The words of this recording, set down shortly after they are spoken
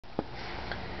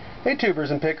Hey tubers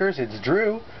and pickers, it's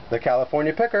Drew, the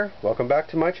California Picker. Welcome back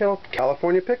to my channel,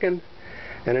 California Pickin'.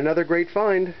 And another great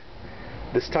find,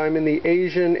 this time in the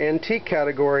Asian antique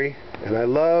category. And I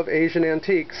love Asian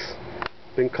antiques.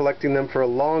 Been collecting them for a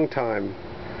long time.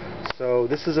 So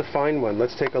this is a fine one.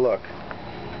 Let's take a look.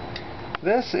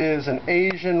 This is an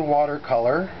Asian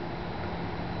watercolor.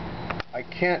 I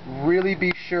can't really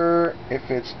be sure if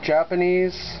it's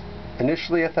Japanese.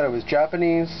 Initially I thought it was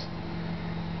Japanese.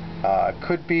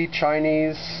 Could be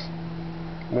Chinese.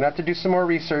 I'm going to have to do some more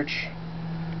research.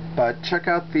 But check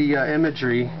out the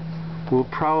imagery. We'll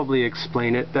probably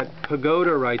explain it. That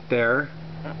pagoda right there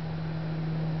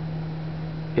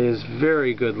is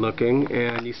very good looking.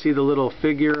 And you see the little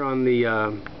figure on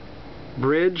the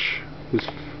bridge who's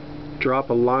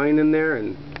drop a line in there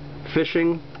and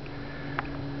fishing.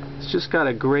 It's just got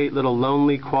a great little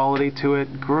lonely quality to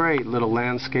it. Great little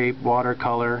landscape,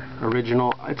 watercolor,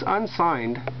 original. It's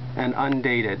unsigned and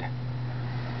undated.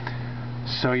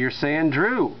 So you're saying,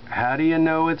 Drew, how do you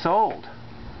know it's old?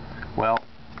 Well,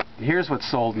 here's what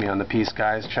sold me on the piece,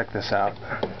 guys. Check this out.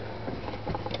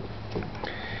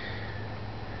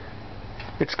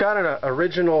 It's got an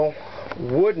original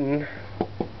wooden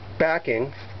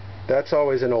backing. That's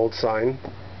always an old sign.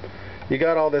 You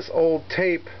got all this old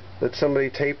tape that somebody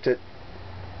taped it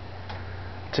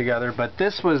together, but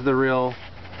this was the real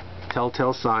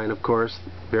telltale sign, of course,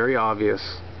 very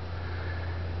obvious.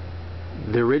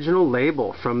 The original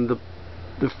label from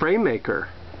the frame maker,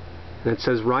 and it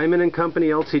says Ryman and Company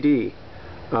Ltd,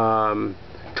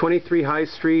 23 High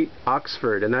Street,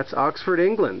 Oxford, and that's Oxford,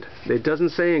 England. It doesn't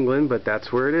say England, but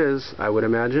that's where it is, I would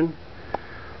imagine.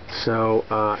 So,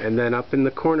 and then up in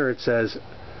the corner it says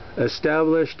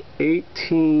established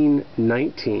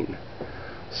 1819.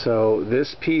 So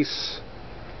this piece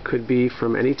could be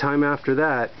from any time after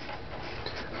that.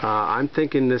 I'm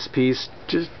thinking this piece,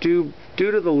 just due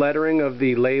to the lettering of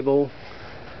the label,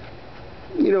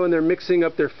 you know, and they're mixing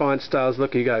up their font styles.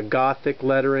 Look, you got Gothic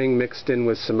lettering mixed in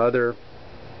with some other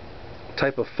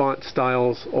type of font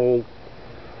styles, old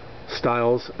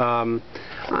styles. I'm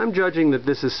judging that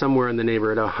this is somewhere in the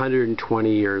neighborhood of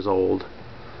 120 years old.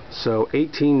 So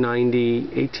 1890,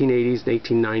 1880s,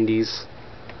 1890s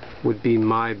would be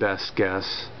my best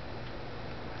guess.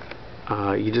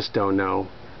 You just don't know,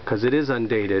 because it is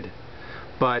undated.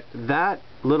 But that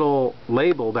little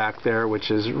label back there,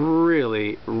 which is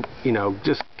really, you know,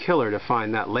 just killer to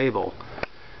find that label,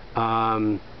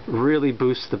 really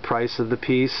boosts the price of the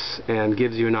piece and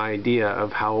gives you an idea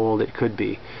of how old it could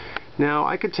be. Now,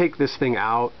 I could take this thing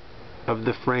out of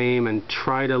the frame and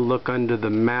try to look under the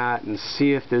mat and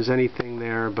see if there's anything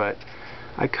there, but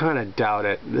I kind of doubt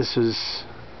it. This is,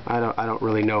 I don't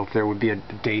really know if there would be a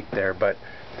date there, but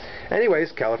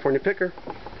anyways, California Picker,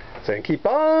 saying keep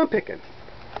on picking.